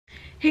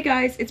Hey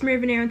guys, it's Maria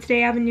Venero and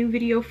today I have a new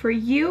video for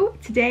you.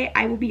 Today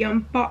I will be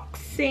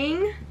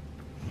unboxing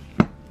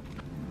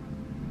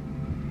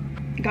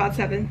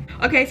GOT7.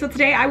 Okay, so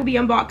today I will be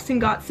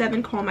unboxing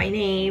GOT7, Call My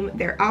Name,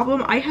 their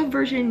album. I have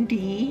version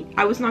D.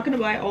 I was not gonna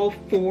buy all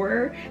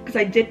four because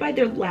I did buy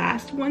their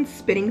last one,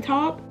 Spitting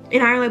Top,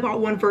 and I only bought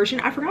one version.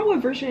 I forgot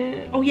what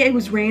version. Oh yeah, it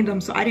was random,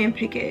 so I didn't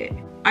pick it.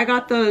 I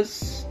got the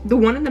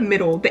one in the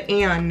middle, the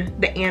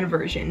Ann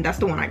version. That's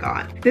the one I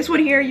got. This one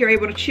here, you're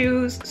able to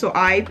choose, so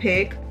I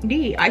pick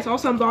D. I saw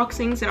some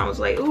unboxings and I was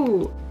like,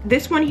 ooh,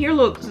 this one here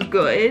looks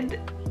good.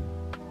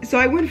 So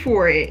I went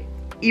for it,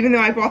 even though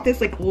I bought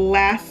this like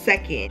last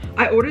second.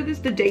 I ordered this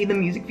the day the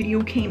music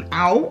video came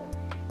out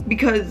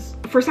because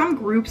for some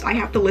groups, I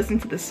have to listen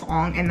to the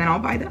song and then I'll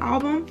buy the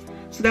album.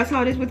 So that's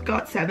how it is with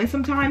GOT7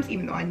 sometimes,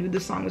 even though I knew the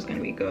song was gonna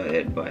be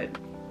good, but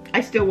I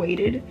still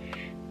waited.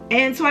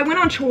 And so I went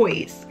on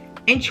Choice,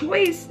 and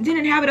Choice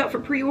didn't have it up for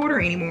pre-order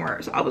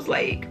anymore. So I was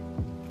like,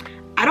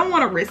 I don't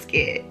want to risk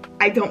it.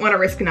 I don't want to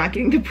risk not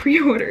getting the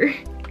pre-order.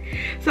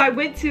 So I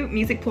went to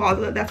Music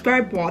Plaza. That's where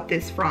I bought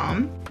this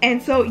from.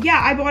 And so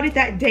yeah, I bought it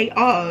that day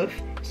of.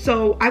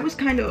 So I was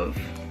kind of,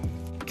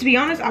 to be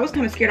honest, I was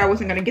kind of scared I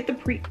wasn't going to get the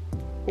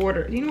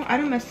pre-order. You know, I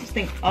don't mess this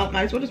thing up.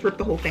 Might as well just rip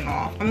the whole thing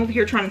off. I'm over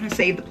here trying to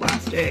save the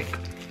plastic.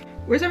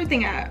 Where's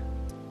everything at?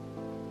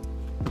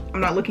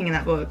 I'm not looking in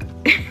that book.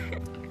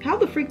 How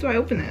the freak do I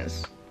open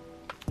this?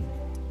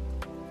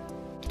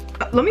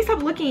 Let me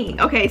stop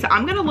looking. Okay, so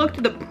I'm gonna look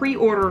through the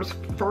pre-orders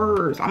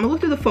first. I'm gonna look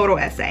through the photo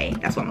essay.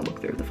 That's what I'm gonna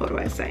look through, the photo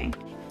essay.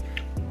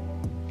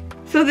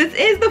 So this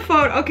is the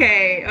photo.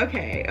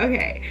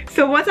 Okay.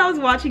 So once I was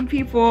watching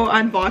people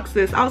unbox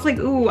this, I was like,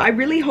 ooh, I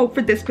really hope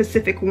for this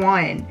specific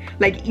one.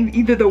 Like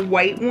either the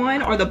white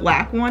one or the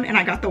black one, and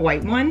I got the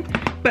white one.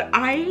 But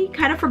I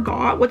kind of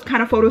forgot what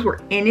kind of photos were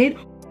in it.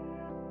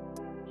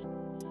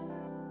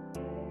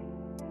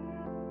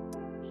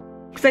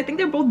 I think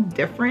they're both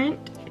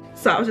different,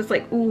 so I was just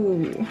like,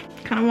 ooh,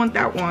 kind of want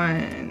that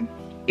one,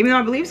 even though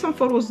I believe some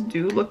photos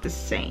do look the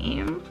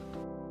same.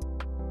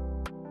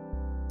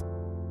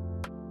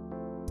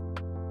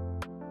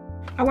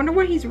 I wonder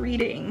what he's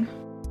reading.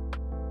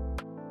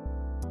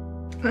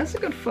 That's a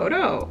good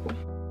photo.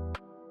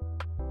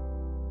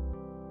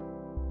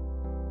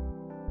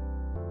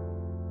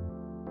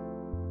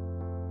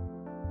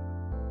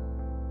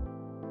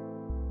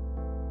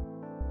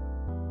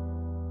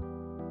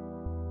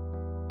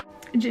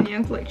 Jenny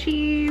Young's like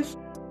cheese.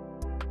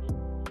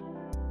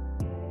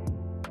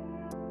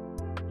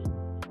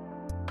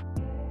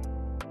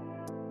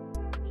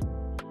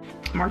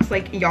 Mark's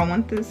like, y'all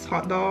want this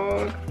hot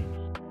dog?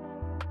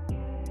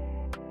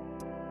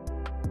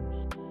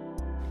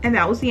 And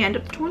that was the end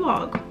of the tour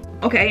log.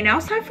 Okay, now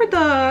it's time for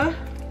the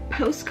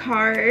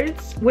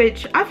postcards,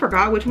 which I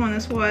forgot which one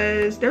this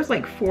was. There's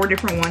like 4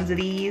 different ones of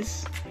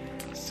these,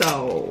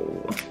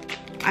 so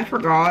I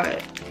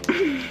forgot.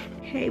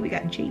 Okay, we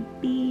got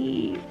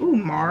JB. Ooh,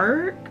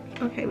 Mark.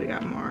 Okay, we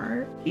got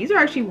Mark. These are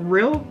actually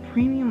real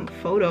premium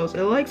photos.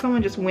 It looks like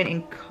someone just went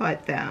and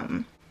cut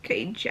them.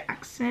 Okay,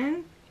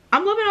 Jackson.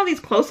 I'm loving all these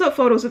close-up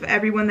photos of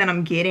everyone that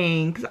I'm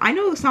getting, because I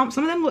know some of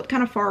them look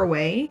kind of far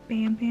away.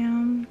 Bam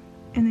Bam.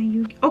 And then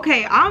you.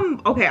 Okay,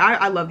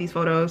 I love these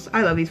photos.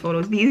 I love these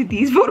photos.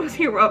 These photos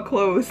here were up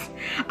close.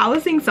 I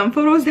was seeing some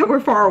photos that were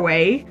far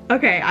away.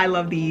 Okay, I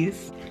love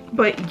these.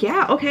 But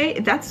yeah,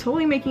 okay, that's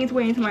totally making its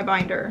way into my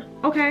binder.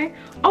 Okay.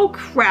 Oh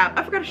crap,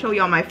 I forgot to show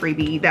y'all my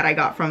freebie that I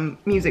got from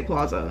Music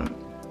Plaza.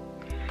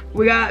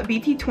 We got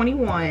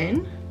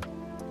BT21.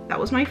 That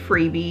was my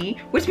freebie.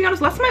 Which, to be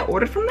honest, last time I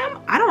ordered from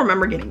them, I don't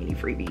remember getting any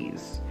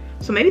freebies.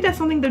 So maybe that's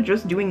something they're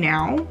just doing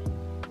now.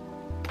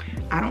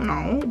 I don't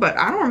know, but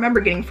I don't remember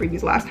getting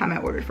freebies last time I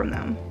ordered from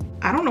them.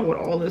 I don't know what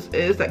all this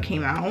is that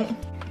came out.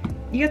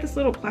 You got this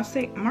little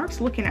plastic. Mark's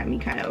looking at me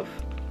kind of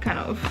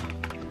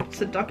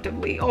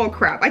seductively. Oh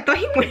crap, I thought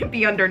he wouldn't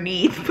be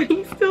underneath, but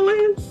he still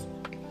is,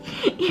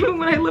 even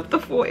when I lift the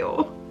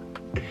foil.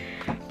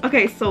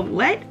 Okay, so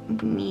let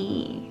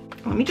me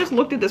just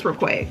look through this real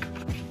quick.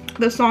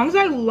 The songs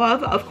I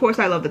love, of course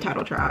I love the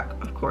title track.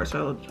 Of course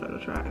I love the title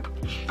track.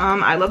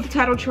 I love the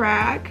title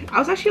track. I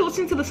was actually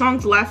listening to the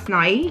songs last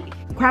night.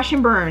 Crash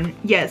and Burn,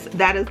 yes,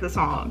 that is the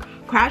song.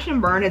 Crash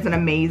and Burn is an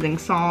amazing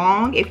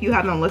song. If you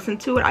haven't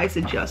listened to it, I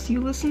suggest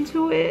you listen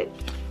to it.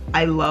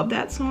 I love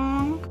that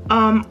song.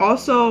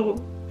 Also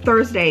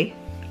Thursday.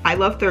 I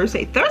love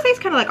Thursday. Thursday's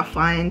kind of like a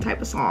fun type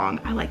of song.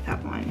 I like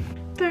that one.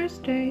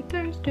 Thursday.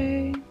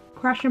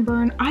 Crash and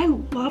Burn. I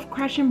love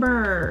Crash and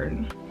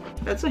Burn.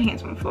 That's a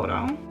handsome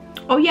photo.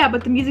 Oh yeah,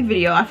 but the music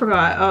video, I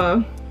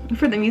forgot.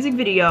 For the music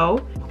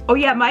video. Oh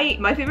yeah,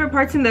 my favorite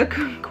parts in the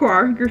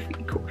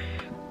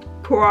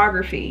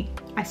choreography.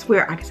 I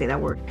swear I can say that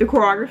word. The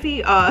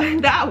choreography,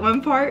 that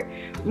one part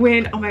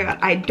when, oh my god,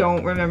 I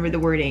don't remember the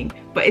wording,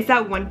 but it's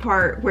that one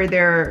part where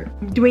they're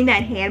doing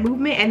that hand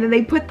movement and then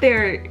they put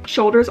their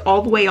shoulders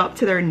all the way up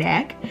to their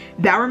neck.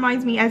 That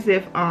reminds me as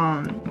if,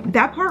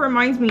 that part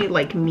reminds me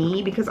like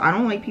me, because I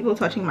don't like people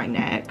touching my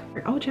neck.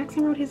 Oh,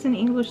 Jackson wrote his in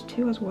English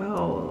too as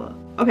well.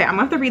 Okay, I'm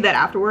gonna have to read that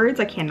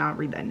afterwards. I cannot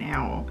read that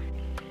now.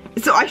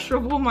 So I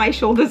shrivel my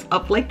shoulders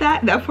up like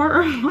that. That part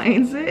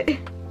reminds it.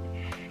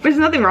 There's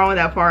nothing wrong with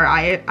that part.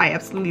 I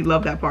absolutely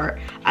love that part.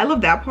 I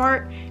love that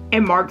part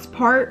and Mark's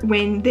part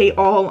when they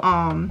all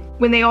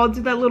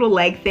do that little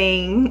leg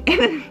thing and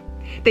then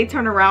they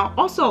turn around.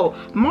 Also,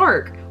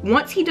 Mark,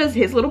 once he does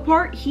his little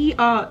part, he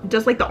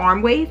does like the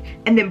arm wave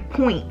and then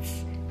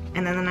points.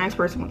 And then the next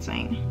person would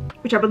sing.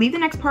 Which I believe the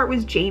next part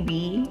was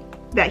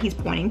JB that he's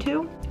pointing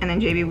to. And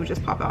then JB would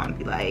just pop out and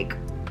be like,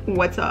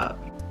 what's up?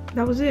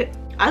 That was it.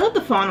 I love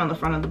the font on the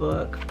front of the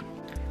book.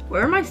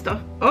 Where are my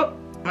stuff? Oh,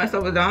 my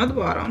stuff is down at the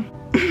bottom.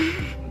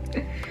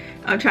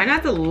 I'm trying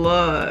not to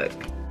look.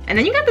 And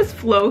then you got this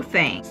flow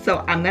thing.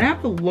 So I'm gonna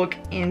have to look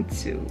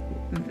into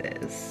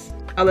this.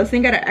 Oh, this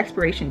thing got an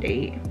expiration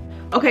date.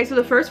 Okay, so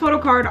the first photo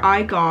card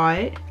I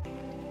got.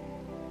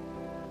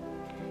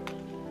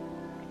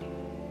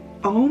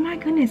 Oh my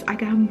goodness, I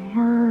got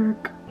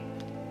Mark.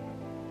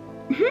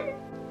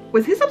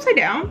 Was his upside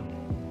down?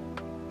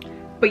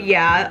 But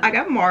yeah, I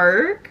got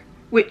Mark.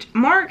 Which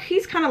Mark,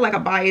 he's kind of like a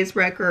bias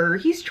wrecker.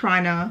 He's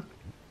trying to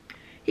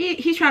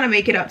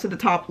make it up to the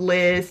top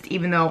list,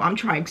 even though I'm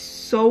trying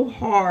so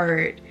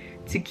hard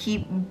to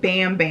keep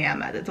Bam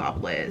Bam at the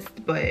top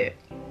list. But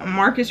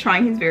Mark is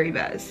trying his very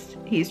best.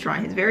 He's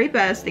trying his very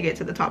best to get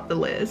to the top of the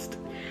list.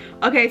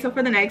 Okay, so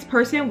for the next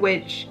person,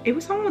 which it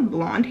was someone with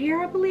blonde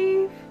hair, I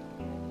believe.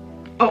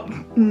 Oh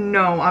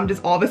no, I'm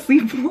just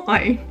obviously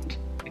blind.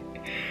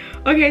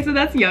 Okay, so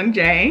that's Young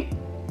Jay.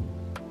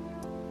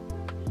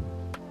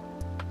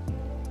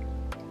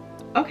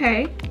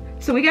 Okay,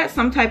 so we got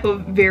some type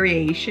of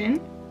variation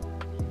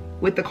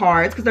with the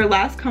cards because their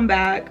last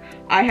comeback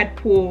I had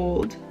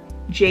pulled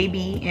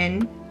JB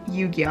and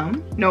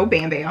Yugyum. No,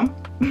 Bam Bam.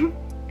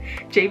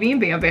 JB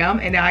and Bam Bam,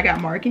 and now I got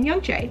Mark and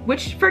Young Jay,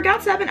 which for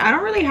GOT7 I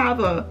don't really have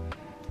a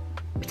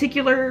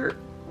particular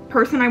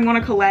person I want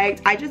to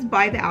collect. I just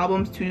buy the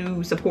albums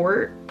to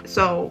support,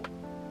 so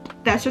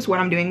that's just what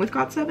I'm doing with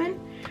GOT7.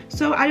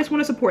 So I just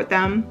want to support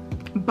them,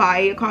 buy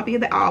a copy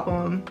of the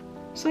album.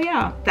 So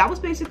yeah, that was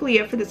basically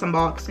it for this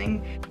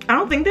unboxing. I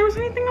don't think there was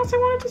anything else I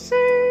wanted to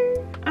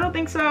say. I don't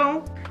think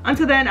so.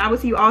 Until then, I will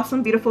see you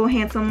awesome, beautiful,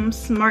 handsome,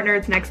 smart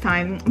nerds next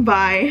time.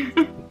 Bye.